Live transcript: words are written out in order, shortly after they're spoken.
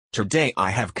Today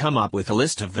I have come up with a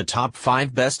list of the top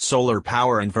 5 best solar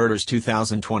power inverters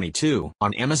 2022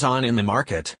 on Amazon in the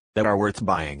market that are worth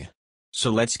buying.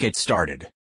 So let's get started.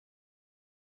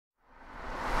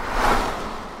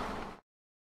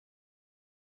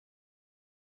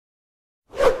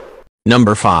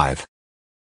 Number 5.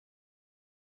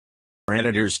 For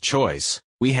editor's choice,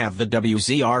 we have the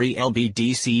WZRELB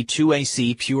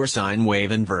DC2AC Pure Sine Wave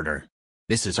Inverter.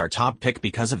 This is our top pick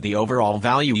because of the overall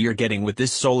value you're getting with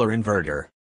this solar inverter.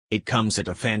 It comes at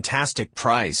a fantastic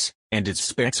price, and its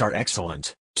specs are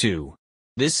excellent, too.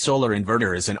 This solar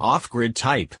inverter is an off-grid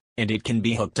type, and it can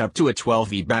be hooked up to a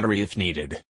 12V battery if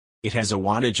needed. It has a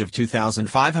wattage of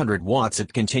 2,500 watts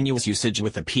at continuous usage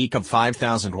with a peak of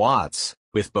 5,000 watts,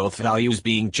 with both values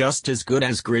being just as good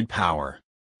as grid power.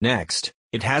 Next,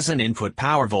 it has an input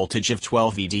power voltage of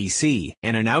 12V DC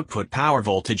and an output power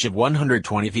voltage of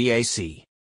 120V AC.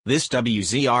 This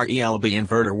WZRELB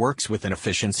inverter works with an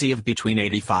efficiency of between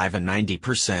 85 and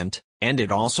 90%, and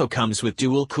it also comes with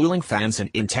dual cooling fans and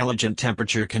intelligent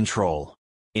temperature control.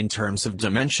 In terms of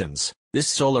dimensions, this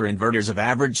solar inverter is of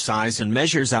average size and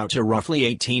measures out to roughly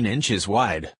 18 inches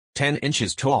wide, 10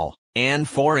 inches tall, and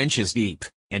 4 inches deep,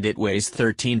 and it weighs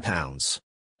 13 pounds.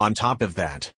 On top of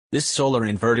that, this solar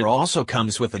inverter also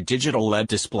comes with a digital LED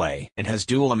display and has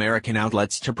dual American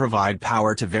outlets to provide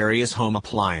power to various home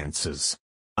appliances.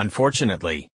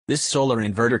 Unfortunately, this solar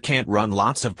inverter can't run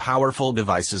lots of powerful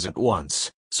devices at once,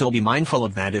 so be mindful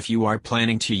of that if you are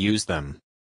planning to use them.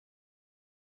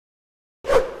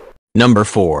 Number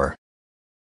 4.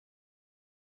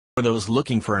 For those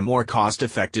looking for a more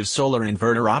cost-effective solar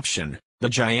inverter option, the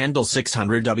Giandel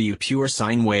 600W Pure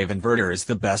Sine Wave Inverter is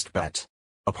the best bet.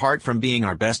 Apart from being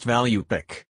our best value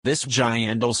pick, this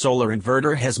Giandel solar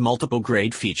inverter has multiple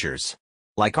great features.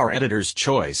 Like our editor's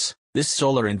choice, this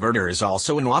solar inverter is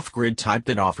also an off-grid type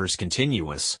that offers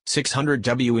continuous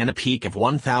 600W and a peak of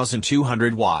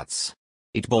 1,200 watts.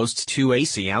 It boasts 2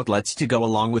 AC outlets to go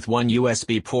along with one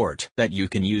USB port that you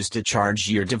can use to charge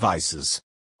your devices.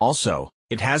 Also,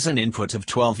 it has an input of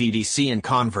 12V DC and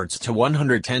converts to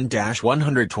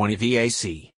 110-120V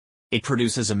AC. It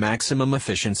produces a maximum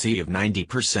efficiency of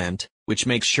 90%, which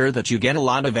makes sure that you get a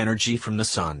lot of energy from the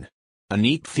sun. A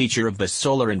neat feature of this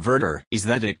solar inverter is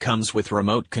that it comes with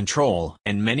remote control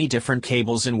and many different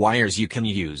cables and wires you can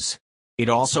use. It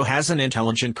also has an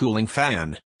intelligent cooling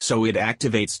fan, so it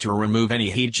activates to remove any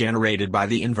heat generated by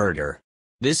the inverter.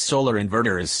 This solar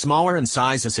inverter is smaller in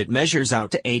size as it measures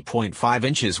out to 8.5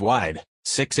 inches wide,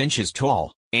 6 inches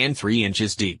tall, and 3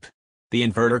 inches deep. The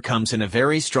inverter comes in a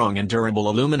very strong and durable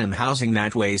aluminum housing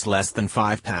that weighs less than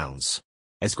 5 pounds.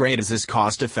 As great as this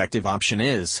cost-effective option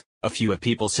is, a few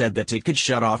people said that it could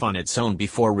shut off on its own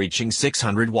before reaching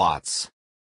 600 watts.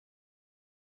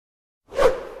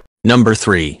 Number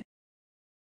 3.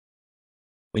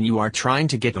 When you are trying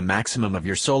to get the maximum of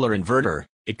your solar inverter,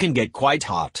 it can get quite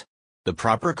hot. The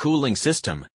proper cooling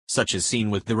system, such as seen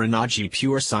with the Renogy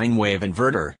Pure Sine Wave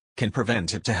Inverter, can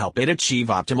prevent it to help it achieve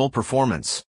optimal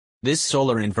performance. This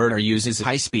solar inverter uses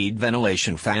high-speed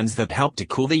ventilation fans that help to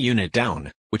cool the unit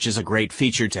down, which is a great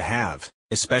feature to have,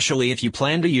 especially if you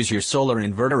plan to use your solar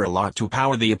inverter a lot to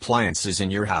power the appliances in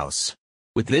your house.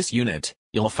 With this unit,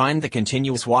 you'll find the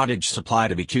continuous wattage supply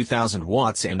to be 2,000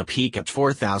 watts and a peak at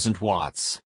 4,000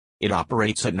 watts. It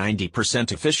operates at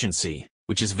 90% efficiency,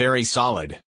 which is very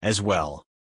solid, as well.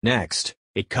 Next,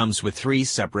 it comes with 3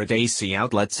 separate AC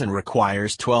outlets and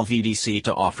requires 12V DC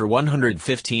to offer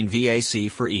 115V AC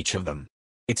for each of them.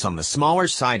 It's on the smaller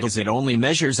side as it only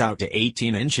measures out to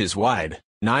 18 inches wide,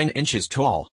 9 inches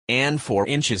tall, and 4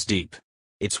 inches deep.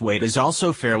 Its weight is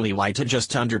also fairly light at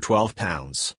just under 12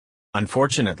 pounds.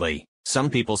 Unfortunately, some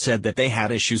people said that they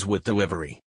had issues with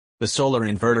delivery. The solar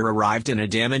inverter arrived in a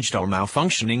damaged or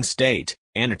malfunctioning state,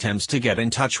 and attempts to get in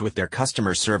touch with their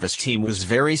customer service team was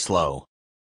very slow.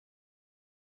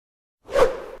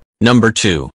 Number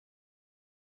 2.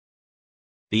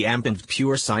 The Ampenv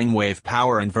Pure Sine Wave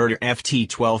Power Inverter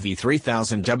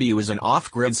FT12V3000W is an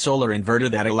off-grid solar inverter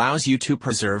that allows you to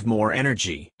preserve more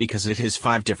energy because it has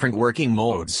 5 different working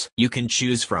modes you can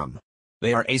choose from.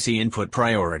 They are AC input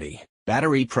priority,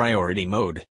 battery priority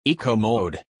mode, eco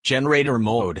mode, generator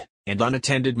mode, and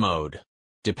unattended mode.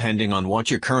 Depending on what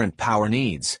your current power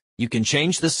needs, you can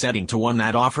change the setting to one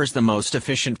that offers the most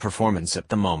efficient performance at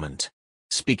the moment.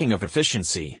 Speaking of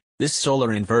efficiency, this solar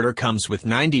inverter comes with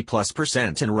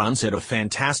 90+% and runs at a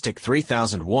fantastic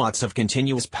 3,000 watts of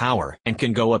continuous power and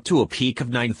can go up to a peak of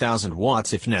 9,000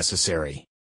 watts if necessary.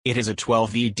 It has a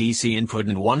 12V DC input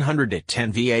and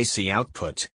 110V AC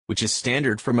output, which is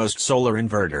standard for most solar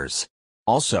inverters.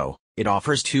 Also, it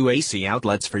offers 2 AC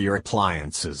outlets for your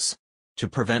appliances. To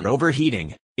prevent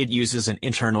overheating, It uses an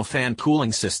internal fan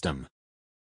cooling system.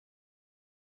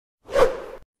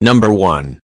 Number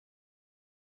 1.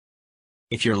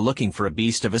 If you're looking for a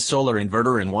beast of a solar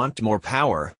inverter and want more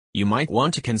power, you might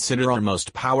want to consider our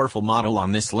most powerful model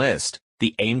on this list,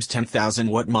 the AIMS 10,000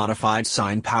 watt modified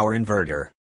Sine power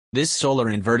inverter. This solar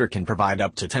inverter can provide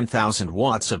up to 10,000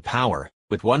 watts of power,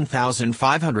 with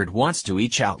 1,500 watts to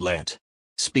each outlet.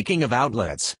 Speaking of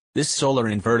outlets, this solar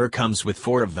inverter comes with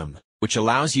 4 of them, which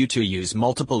allows you to use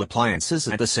multiple appliances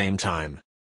at the same time.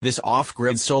 This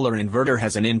off-grid solar inverter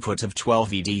has an input of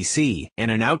 12 VDC and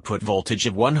an output voltage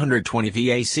of 120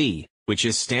 VAC, which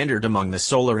is standard among the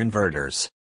solar inverters.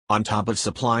 On top of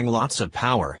supplying lots of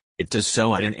power, it does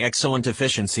so at an excellent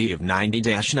efficiency of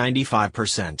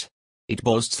 90-95%. It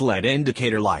boasts LED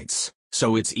indicator lights,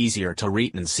 so it's easier to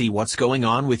read and see what's going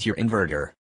on with your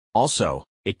inverter. Also,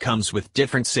 it comes with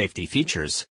different safety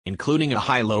features, including a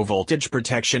high-low voltage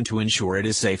protection to ensure it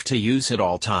is safe to use at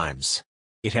all times.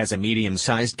 It has a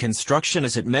medium-sized construction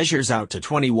as it measures out to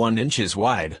 21 inches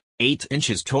wide, 8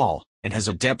 inches tall, and has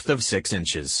a depth of 6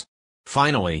 inches.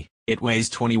 Finally, it weighs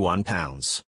 21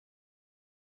 pounds.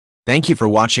 Thank you for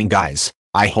watching, guys.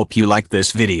 I hope you liked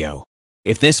this video.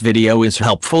 If this video is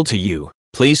helpful to you,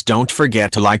 please don't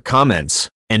forget to like, comments,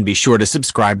 and be sure to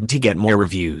subscribe to get more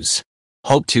reviews.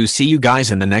 Hope to see you guys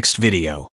in the next video.